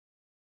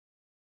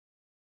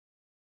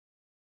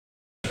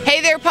Hey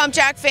there, Pump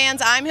Jack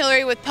fans. I'm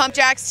Hillary with Pump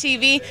Jacks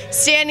TV,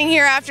 standing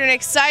here after an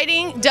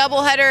exciting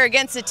doubleheader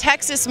against the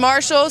Texas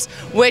Marshals,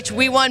 which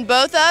we won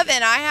both of,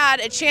 and I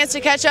had a chance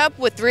to catch up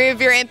with 3 of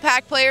your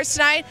impact players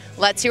tonight.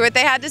 Let's hear what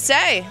they had to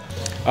say.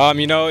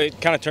 You know,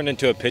 it kind of turned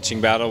into a pitching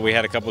battle. We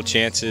had a couple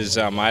chances.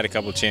 I had a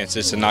couple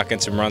chances to knock in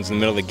some runs in the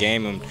middle of the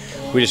game, and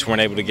we just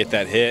weren't able to get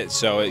that hit.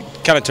 So it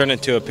kind of turned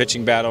into a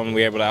pitching battle, and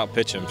we were able to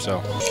outpitch them.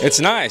 So it's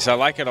nice. I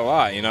like it a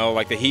lot. You know,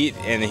 like the heat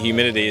and the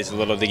humidity is a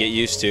little to get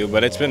used to,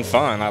 but it's been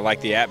fun. I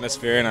like the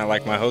atmosphere, and I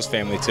like my host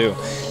family too.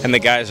 And the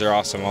guys are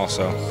awesome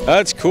also.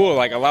 It's cool.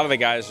 Like a lot of the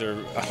guys are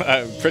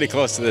pretty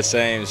close to the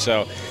same.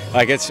 So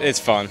like it's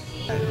fun.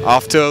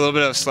 Off to a little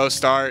bit of a slow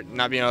start,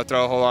 not being able to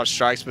throw a whole lot of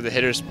strikes, but the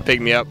hitters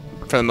picked me up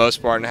for the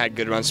most part and had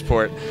good run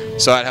support,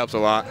 so that helped a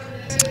lot.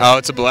 Oh,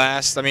 it's a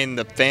blast. I mean,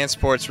 the fan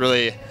support's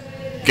really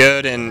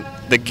good, and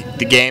the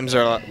games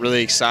are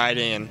really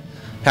exciting, and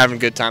having a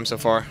good time so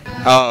far.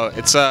 Oh,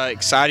 it's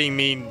exciting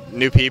meeting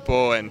new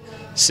people and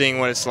seeing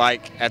what it's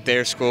like at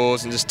their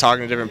schools and just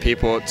talking to different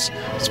people. It's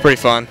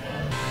pretty fun.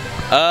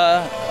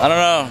 I don't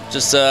know.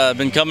 Just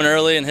been coming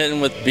early and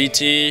hitting with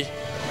BT,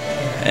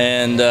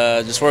 and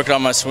just working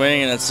on my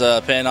swing, and it's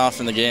paying off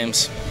in the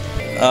games.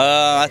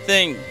 I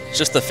think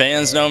just the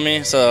fans know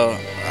me, so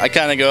I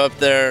kind of go up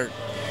there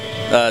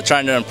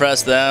trying to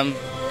impress them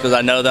because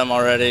I know them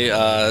already.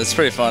 It's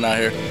pretty fun out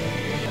here.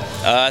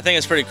 I think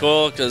it's pretty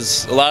cool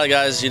because a lot of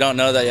guys you don't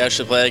know that you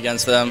actually play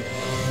against them.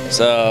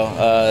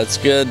 So it's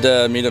good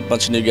to meet a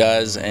bunch of new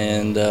guys,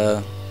 and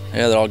yeah,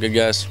 they're all good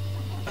guys.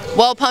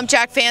 Well, Pump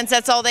Jack fans,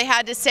 that's all they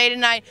had to say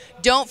tonight.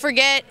 Don't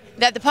forget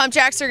that the Pump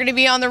Jacks are going to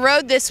be on the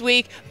road this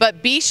week,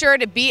 but be sure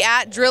to be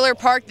at Driller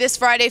Park this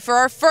Friday for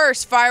our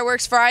first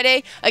Fireworks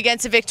Friday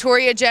against the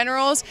Victoria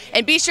Generals.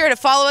 And be sure to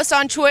follow us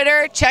on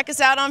Twitter, check us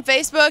out on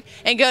Facebook,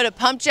 and go to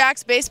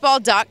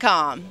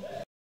pumpjacksbaseball.com.